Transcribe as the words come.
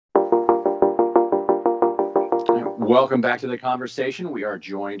Welcome back to the conversation. We are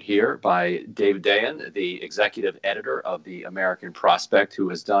joined here by David Dayen, the executive editor of the American Prospect, who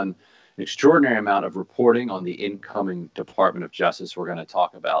has done an extraordinary amount of reporting on the incoming Department of Justice. We're going to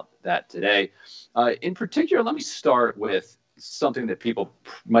talk about that today. In particular, let me start with something that people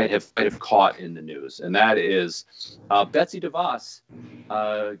might have caught in the news, and that is Betsy DeVos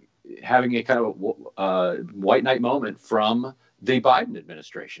having a kind of white knight moment from the Biden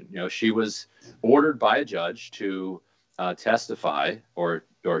administration. You know, she was ordered by a judge to testify or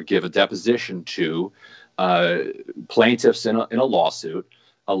give a deposition to plaintiffs in a lawsuit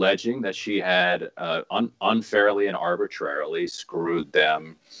alleging that she had unfairly and arbitrarily screwed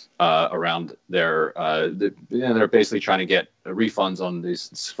them around their. They're basically trying to get refunds on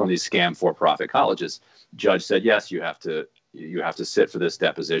these from these scam for-profit colleges. Judge said, yes, you have to sit for this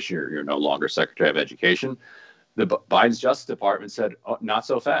deposition. You're no longer Secretary of Education. The Biden's Justice Department said, oh, not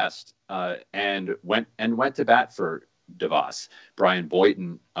so fast, and went to bat for DeVos. Brian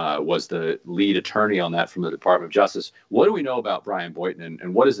Boynton was the lead attorney on that from the Department of Justice. What do we know about Brian Boynton,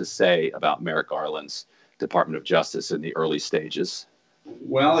 and what does this say about Merrick Garland's Department of Justice in the early stages?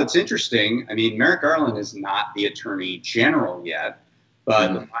 Well, it's interesting. I mean, Merrick Garland is not the Attorney General yet,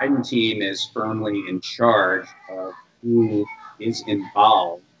 but the Biden team is firmly in charge of who is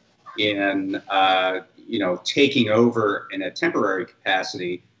involved in taking over in a temporary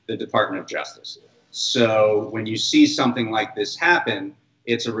capacity the Department of Justice. So when you see something like this happen,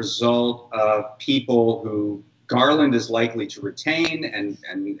 it's a result of people who Garland is likely to retain, and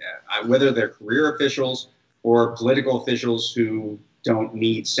whether they're career officials or political officials who don't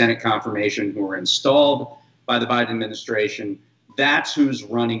need Senate confirmation, who are installed by the Biden administration, that's who's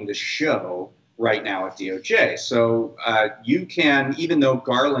running the show right now at DOJ. So you can, even though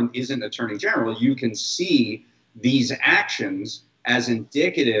Garland isn't Attorney General, you can see these actions as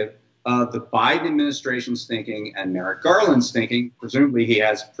indicative of the Biden administration's thinking and Merrick Garland's thinking. Presumably he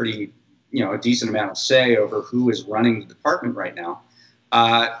has a decent amount of say over who is running the department right now,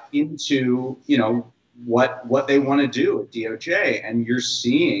 into, what they want to do at DOJ. And you're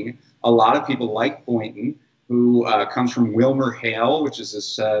seeing a lot of people like Boynton, who comes from WilmerHale, which is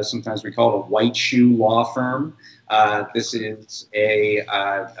this, sometimes we call it a white shoe law firm. This is a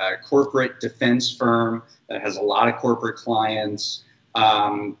corporate defense firm that has a lot of corporate clients.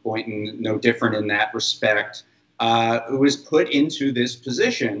 Boynton, no different in that respect, who was put into this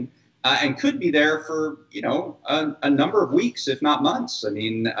position and could be there for, a number of weeks, if not months. I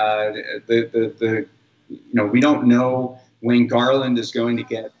mean, we don't know when Garland is going to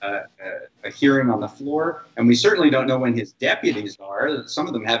get a hearing on the floor, and we certainly don't know when his deputies are. Some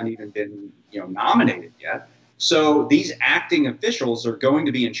of them haven't even been, nominated yet. So these acting officials are going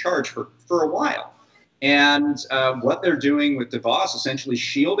to be in charge for a while. And what they're doing with DeVos, essentially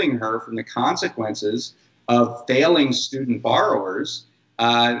shielding her from the consequences of failing student borrowers,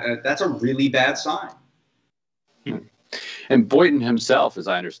 that's a really bad sign. And Boynton himself, as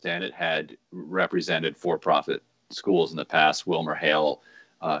I understand it, had represented for-profit schools in the past. WilmerHale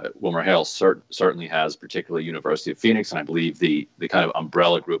certainly has, particularly University of Phoenix, and I believe the kind of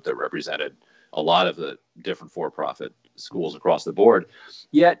umbrella group that represented a lot of the different for-profit schools across the board.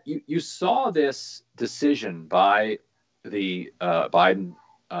 Yet you saw this decision by the Biden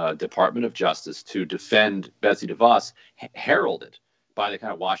Department of Justice to defend Betsy DeVos heralded by the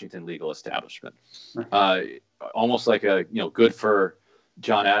kind of Washington legal establishment, almost like good for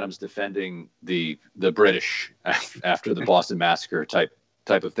John Adams defending the British after the Boston Massacre type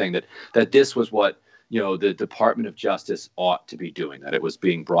of thing, that this was what the Department of Justice ought to be doing, that it was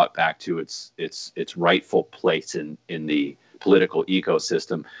being brought back to its rightful place in the political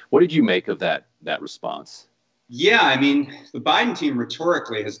ecosystem. What did you make of that response? Yeah, I mean, the Biden team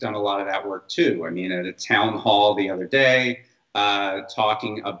rhetorically has done a lot of that work too. I mean, at a town hall the other day,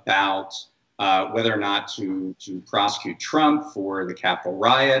 talking about whether or not to prosecute Trump for the Capitol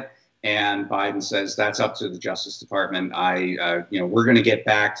riot. And Biden says that's up to the Justice Department. We're going to get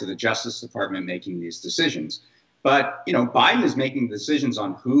back to the Justice Department making these decisions. But, Biden is making decisions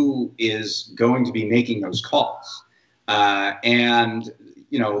on who is going to be making those calls. If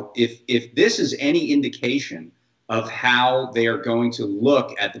this is any indication of how they are going to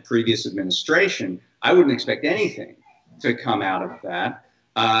look at the previous administration, I wouldn't expect anything to come out of that.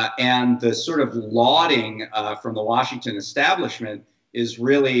 And the sort of lauding from the Washington establishment is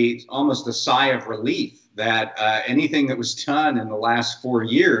really almost a sigh of relief that anything that was done in the last 4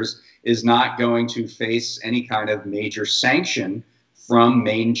 years is not going to face any kind of major sanction from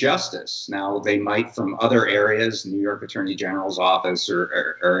Maine justice. Now, they might from other areas, New York Attorney General's office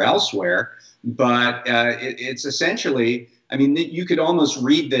or elsewhere, but it's essentially, I mean, you could almost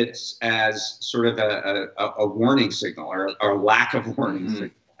read this as sort of a warning signal or a lack of warning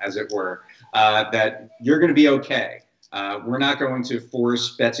signal, as it were, that you're going to be okay. We're not going to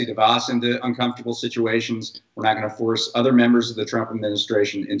force Betsy DeVos into uncomfortable situations. We're not going to force other members of the Trump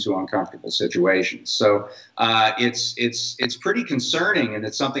administration into uncomfortable situations. So it's pretty concerning, and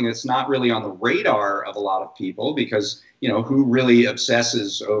it's something that's not really on the radar of a lot of people because, who really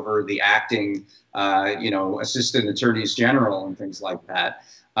obsesses over the acting, assistant attorneys general and things like that.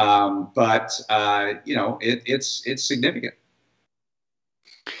 But it's significant.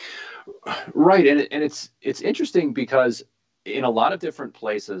 Right, and it's interesting because in a lot of different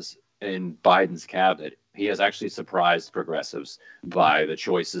places in Biden's cabinet, he has actually surprised progressives by the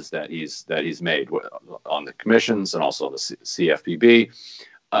choices that he's made on the commissions and also the CFPB.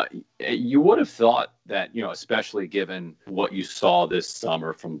 You would have thought that, especially given what you saw this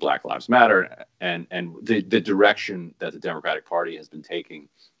summer from Black Lives Matter and the direction that the Democratic Party has been taking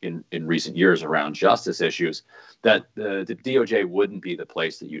in recent years around justice issues, that the DOJ wouldn't be the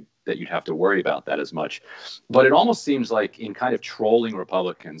place that you'd have to worry about that as much. But it almost seems like in kind of trolling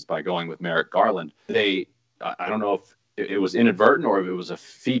Republicans by going with Merrick Garland, I don't know if it was inadvertent or if it was a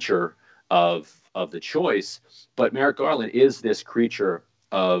feature of the choice, but Merrick Garland is this creature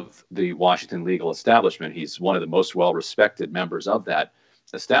of the Washington legal establishment. He's one of the most well-respected members of that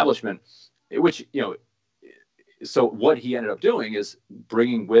establishment, which, so what he ended up doing is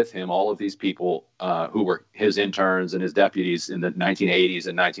bringing with him all of these people who were his interns and his deputies in the 1980s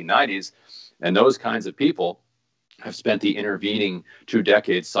and 1990s. And those kinds of people have spent the intervening 2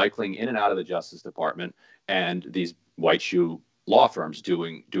 decades cycling in and out of the Justice Department and these white shoe law firms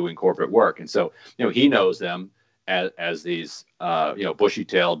doing corporate work. And so, he knows them as these,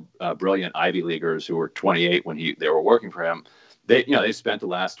 bushy-tailed, brilliant Ivy Leaguers who were 28 when they were working for him. They spent the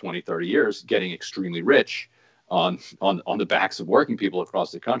last 20, 30 years getting extremely rich on the backs of working people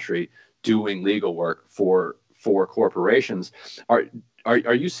across the country doing legal work for corporations.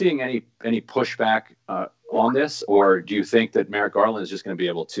 Are you seeing any pushback on this, or do you think that Merrick Garland is just going to be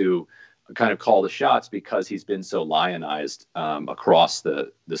able to kind of call the shots because he's been so lionized across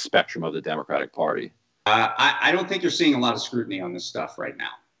the spectrum of the Democratic Party? I don't think you're seeing a lot of scrutiny on this stuff right now.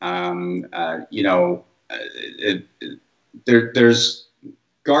 There's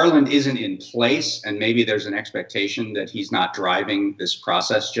Garland isn't in place, and maybe there's an expectation that he's not driving this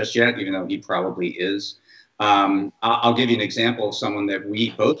process just yet, even though he probably is. I'll give you an example of someone that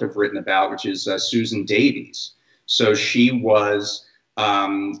we both have written about, which is Susan Davies. So she was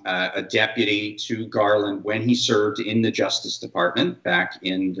a deputy to Garland when he served in the Justice Department back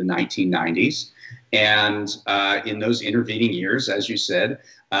in the 1990s. And in those intervening years, as you said,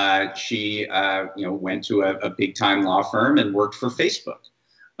 she went to a big-time law firm and worked for Facebook,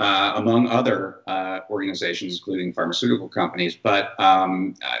 among other organizations, including pharmaceutical companies. But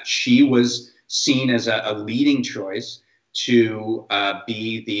she was seen as a leading choice to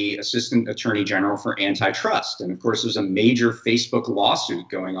be the Assistant Attorney General for Antitrust. And of course, there's a major Facebook lawsuit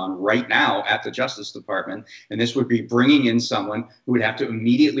going on right now at the Justice Department. And this would be bringing in someone who would have to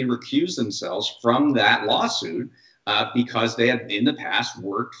immediately recuse themselves from that lawsuit because they had in the past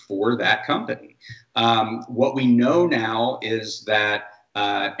worked for that company. What we know now is that,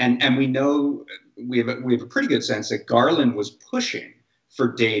 and we know we have a pretty good sense that Garland was pushing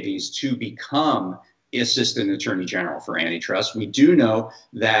for Davies to become Assistant Attorney General for Antitrust. We do know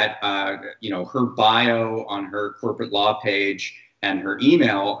that her bio on her corporate law page and her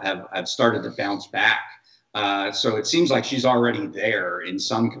email have started to bounce back. So it seems like she's already there in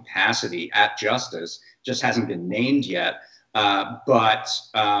some capacity at Justice, just hasn't been named yet. But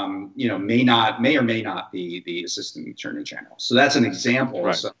may or may not be the Assistant Attorney General. So that's an example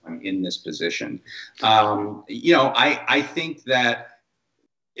of someone in this position. I think that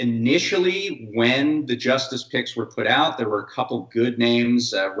initially, when the justice picks were put out, there were a couple good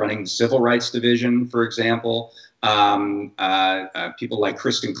names running the Civil Rights Division, for example. People like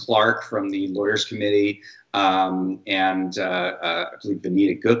Kristen Clark from the Lawyers Committee, and I believe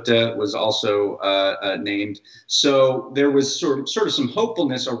Vanita Gupta was also named. So there was sort of some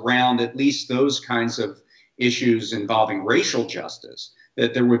hopefulness around at least those kinds of issues involving racial justice,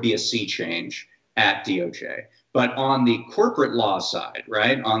 that there would be a sea change at DOJ. But on the corporate law side,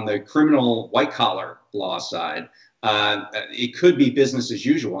 right, on the criminal white-collar law side, it could be business as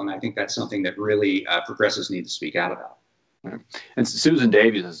usual. And I think that's something that really progressives need to speak out about. Right. And Susan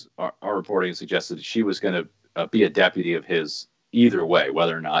Davies, our reporting suggested that she was going to be a deputy of his either way,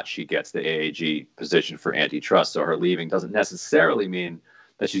 whether or not she gets the AAG position for antitrust. So her leaving doesn't necessarily mean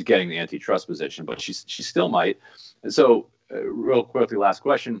that she's getting the antitrust position, but she still might. And so real quickly, last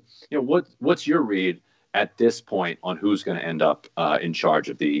question, what's your read at this point on who's going to end up in charge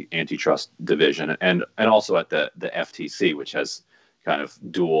of the antitrust division and also at the FTC, which has kind of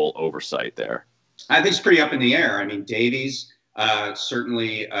dual oversight there? I think it's pretty up in the air. I mean, Davies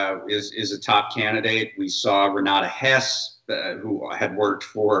certainly is a top candidate. We saw Renata Hess, who had worked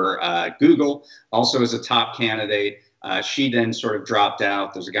for Google, also as a top candidate. She then sort of dropped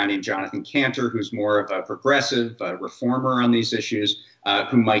out. There's a guy named Jonathan Cantor, who's more of a progressive reformer on these issues,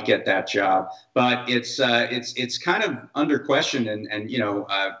 who might get that job. But it's kind of under question. And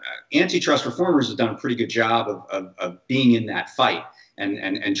antitrust reformers have done a pretty good job of being in that fight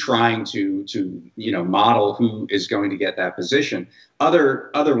and trying to model who is going to get that position. Other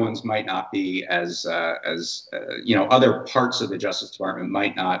ones might not be as other parts of the Justice Department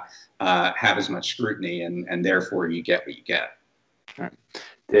might not have as much scrutiny, and therefore you get what you get. All right.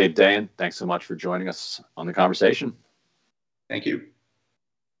 Dave Dayen, thanks so much for joining us on the conversation. Thank you.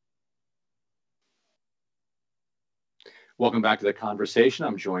 Welcome back to the conversation.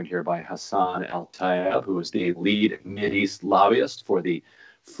 I'm joined here by Hassan El-Tayyab, who is the lead Mideast lobbyist for the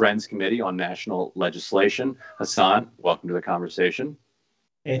Friends Committee on National Legislation. Hassan, welcome to the conversation.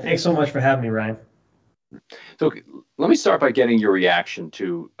 Hey, thanks so much for having me, Ryan. So let me start by getting your reaction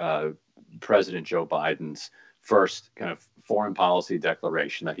to President Joe Biden's first kind of foreign policy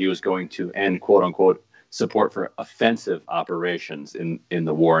declaration that he was going to end, quote unquote, support for offensive operations in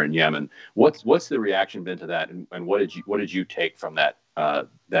the war in Yemen. What's the reaction been to that, and what did you take from that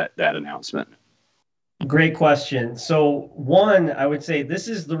announcement? Great question. So one, I would say this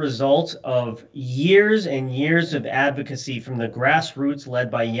is the result of years and years of advocacy from the grassroots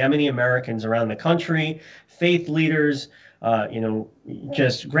led by Yemeni Americans around the country, faith leaders,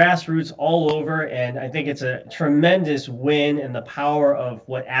 just grassroots all over. And I think it's a tremendous win in the power of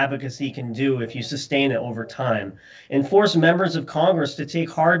what advocacy can do if you sustain it over time, and force members of Congress to take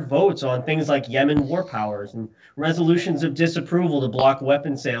hard votes on things like Yemen war powers and resolutions of disapproval to block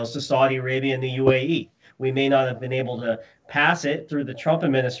weapon sales to Saudi Arabia and the UAE. We may not have been able to pass it through the Trump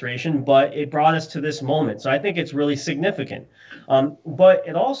administration, but it brought us to this moment. So I think it's really significant. But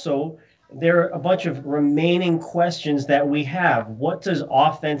it also, there are a bunch of remaining questions that we have. What does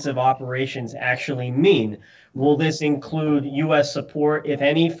offensive operations actually mean? Will this include U.S. support, if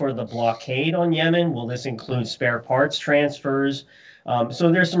any, for the blockade on Yemen? Will this include spare parts transfers?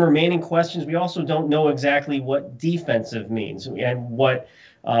 So there's some remaining questions. We also don't know exactly what defensive means and what,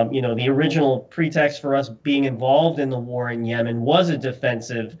 the original pretext for us being involved in the war in Yemen was a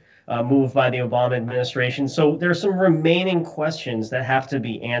defensive move by the Obama administration. So there's some remaining questions that have to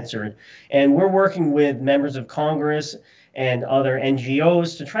be answered. And we're working with members of Congress and other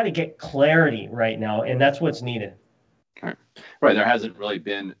NGOs to try to get clarity right now. And that's what's needed. Right. There hasn't really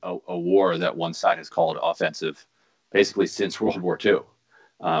been a war that one side has called offensive basically since World War II,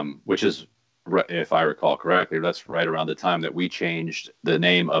 which is, if I recall correctly, that's right around the time that we changed the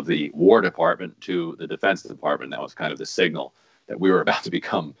name of the War Department to the Defense Department. That was kind of the signal that we were about to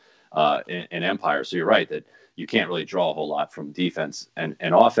become an empire. So you're right that you can't really draw a whole lot from defense and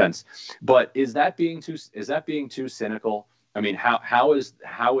offense. But is that being too cynical? I mean, how is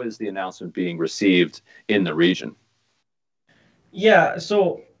the announcement being received in the region? Yeah,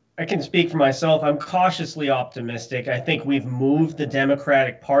 so I can speak for myself. I'm cautiously optimistic. I think we've moved the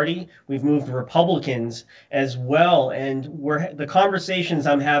Democratic Party. We've moved Republicans as well. And the conversations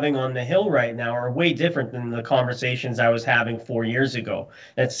I'm having on the Hill right now are way different than the conversations I was having 4 years ago.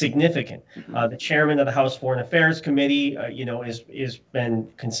 That's significant. The chairman of the House Foreign Affairs Committee, is been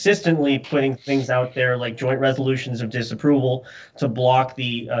consistently putting things out there like joint resolutions of disapproval to block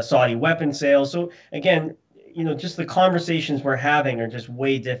the Saudi weapon sales. So again, just the conversations we're having are just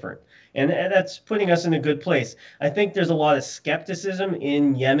way different. And that's putting us in a good place. I think there's a lot of skepticism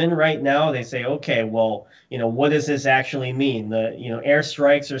in Yemen right now. They say, okay, well, what does this actually mean? The,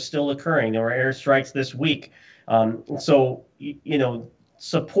 airstrikes are still occurring. There were airstrikes this week.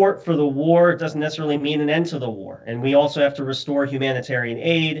 Support for the war doesn't necessarily mean an end to the war. And we also have to restore humanitarian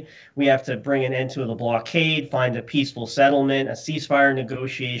aid. We have to bring an end to the blockade, find a peaceful settlement, a ceasefire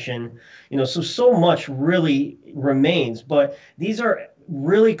negotiation. So much really remains. But these are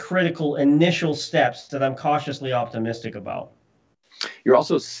really critical initial steps that I'm cautiously optimistic about. You're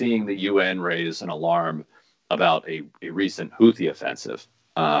also seeing the UN raise an alarm about a recent Houthi offensive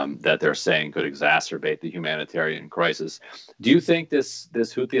that they're saying could exacerbate the humanitarian crisis. Do you think this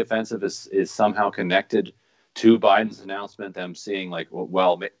Houthi offensive is somehow connected to Biden's announcement, them seeing like,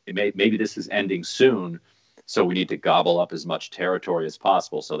 well, maybe this is ending soon, so we need to gobble up as much territory as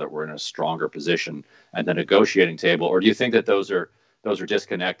possible so that we're in a stronger position at the negotiating table? Or do you think that those are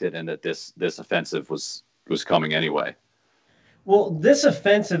disconnected and that this offensive was coming anyway? Well, this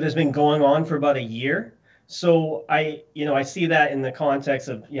offensive has been going on for about a year. So I see that in the context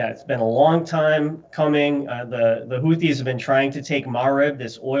of, yeah, it's been a long time coming. The Houthis have been trying to take Marib,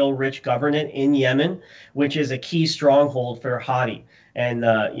 this oil-rich government in Yemen, which is a key stronghold for Hadi and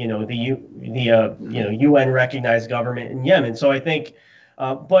UN recognized government in Yemen. So I think,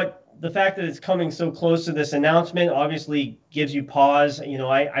 but the fact that it's coming so close to this announcement obviously gives you pause.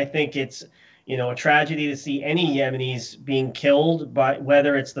 I think it's a tragedy to see any Yemenis being killed by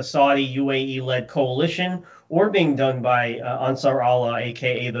whether it's the Saudi UAE led coalition or being done by Ansar Allah,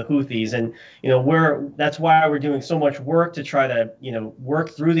 aka the Houthis. And that's why we're doing so much work to try to work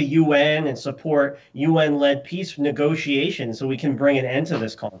through the UN and support UN led peace negotiations so we can bring an end to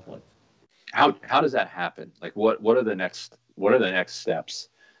this conflict. How does that happen? Like what are the next steps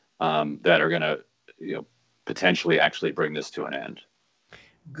that are going to potentially actually bring this to an end?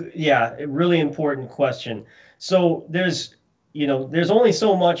 Yeah, a really important question. So there's only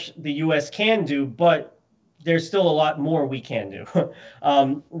so much the U.S. can do, but there's still a lot more we can do.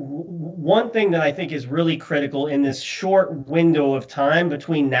 One thing that I think is really critical in this short window of time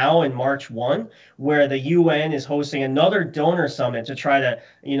between now and March 1, where the UN is hosting another donor summit to try to,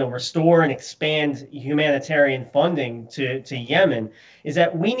 restore and expand humanitarian funding to Yemen, is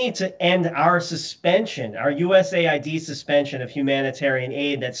that we need to end our suspension, our USAID suspension of humanitarian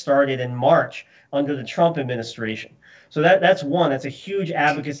aid that started in March under the Trump administration. So that's one. That's a huge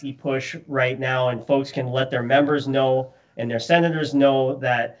advocacy push right now, and folks can let their members know and their senators know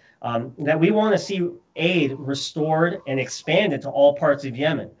that that we want to see aid restored and expanded to all parts of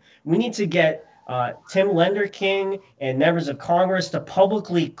Yemen. We need to get Tim Lenderking and members of Congress to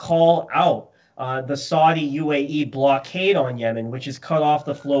publicly call out the Saudi UAE blockade on Yemen, which has cut off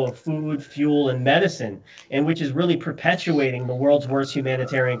the flow of food, fuel, and medicine, and which is really perpetuating the world's worst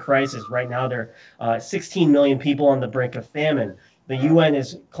humanitarian crisis. Right now, there are 16 million people on the brink of famine. The UN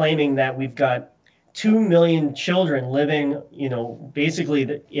is claiming that we've got 2 million children living,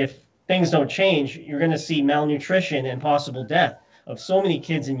 basically, if things don't change, you're going to see malnutrition and possible death of so many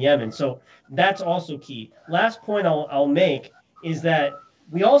kids in Yemen. So that's also key. Last point I'll make is that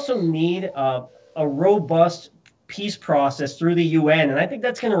we also need a robust peace process through the UN. And I think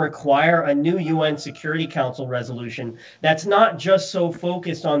that's going to require a new UN Security Council resolution that's not just so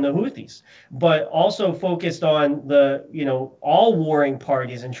focused on the Houthis, but also focused on all warring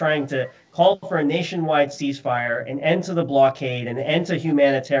parties and trying to call for a nationwide ceasefire, an end to the blockade, an end to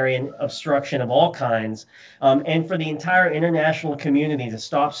humanitarian obstruction of all kinds, and for the entire international community to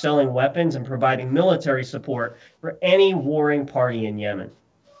stop selling weapons and providing military support for any warring party in Yemen.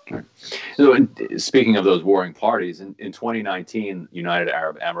 So, speaking of those warring parties, in 2019, United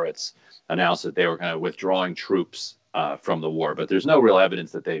Arab Emirates announced that they were kind of withdrawing troops from the war, but there's no real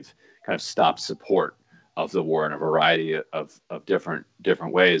evidence that they've kind of stopped support of the war in a variety of different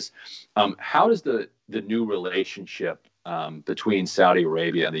ways. How does the new relationship between Saudi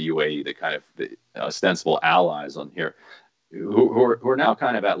Arabia and the UAE, the ostensible allies on here, who are now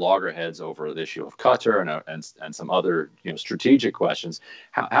kind of at loggerheads over the issue of Qatar and some other strategic questions.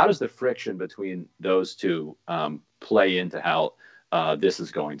 How does the friction between those two play into how this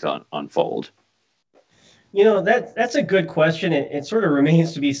is going to unfold? That's a good question. It sort of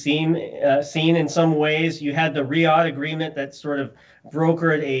remains to be seen in some ways. You had the Riyadh agreement that sort of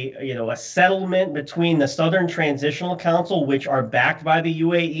brokered a settlement between the Southern Transitional Council, which are backed by the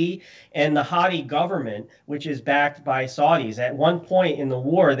UAE, and the Hadi government, which is backed by Saudis. At one point in the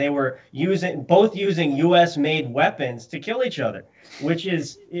war, they were both using U.S.-made weapons to kill each other, which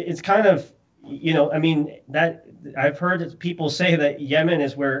it's kind of that I've heard people say that Yemen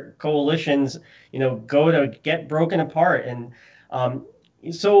is where coalitions, go to get broken apart. And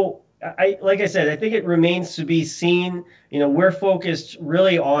so like I said, I think it remains to be seen. We're focused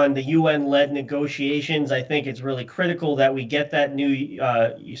really on the UN-led negotiations. I think it's really critical that we get that new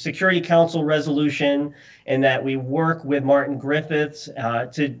Security Council resolution and that we work with Martin Griffiths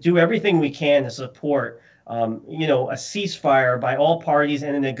to do everything we can to support a ceasefire by all parties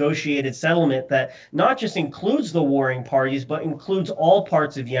and a negotiated settlement that not just includes the warring parties, but includes all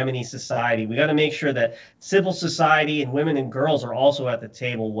parts of Yemeni society. We got to make sure that civil society and women and girls are also at the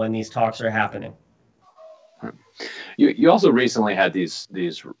table when these talks are happening. You also recently had these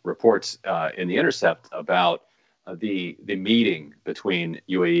reports in The Intercept about the meeting between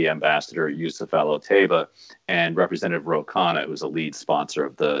UAE Ambassador Yusuf al-Otaiba and Representative Ro Khanna, who was a lead sponsor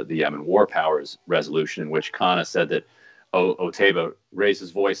of the Yemen War Powers resolution, in which Khanna said that Otaiba raised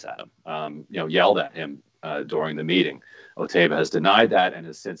his voice at him, yelled at him during the meeting. Otaiba has denied that and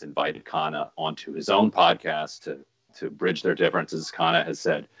has since invited Khanna onto his own podcast to bridge their differences. Khanna has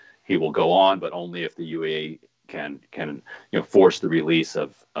said he will go on, but only if the UAE can force the release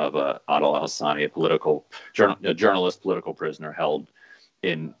of Adel al-Hassani, a journalist, political prisoner held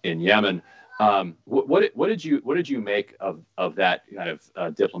in Yemen. What did you make of that kind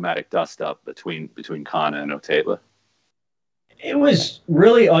of diplomatic dust up between Kana and Otaiba? It was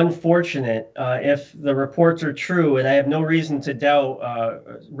really unfortunate, if the reports are true, and I have no reason to doubt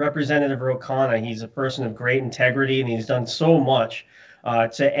Representative Ro Khanna. He's a person of great integrity, and he's done so much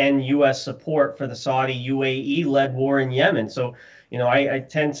to end U.S. support for the Saudi UAE-led war in Yemen. So, I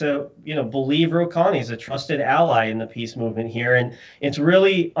tend to, believe Ro Khanna is a trusted ally in the peace movement here, and it's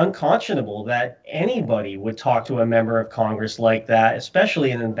really unconscionable that anybody would talk to a member of Congress like that,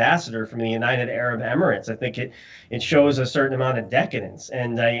 especially an ambassador from the United Arab Emirates. I think it shows a certain amount of decadence,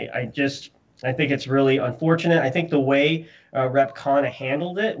 and I think it's really unfortunate. I think the way Rep. Khanna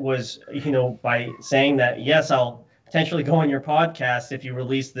handled it was, by saying that, yes, I'll potentially go on your podcast if you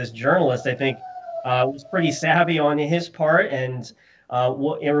release this journalist. I think was pretty savvy on his part, and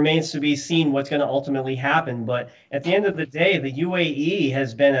it remains to be seen what's going to ultimately happen. But at the end of the day, the UAE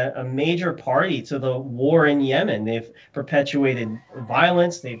has been a major party to the war in Yemen. They've perpetuated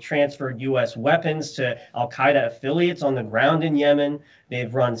violence. They've transferred U.S. weapons to al-Qaeda affiliates on the ground in Yemen.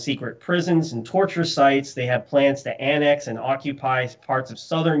 They've run secret prisons and torture sites. They have plans to annex and occupy parts of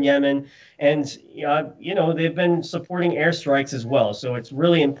southern Yemen. And, they've been supporting airstrikes as well. So it's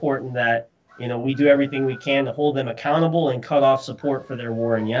really important that we do everything we can to hold them accountable and cut off support for their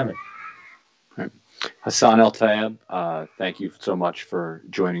war in Yemen. Right. Hassan El-Tayyab, thank you so much for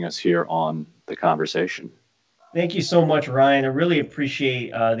joining us here on The Conversation. Thank you so much, Ryan. I really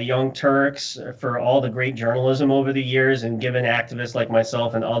appreciate the Young Turks for all the great journalism over the years and giving activists like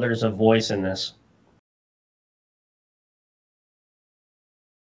myself and others a voice in this.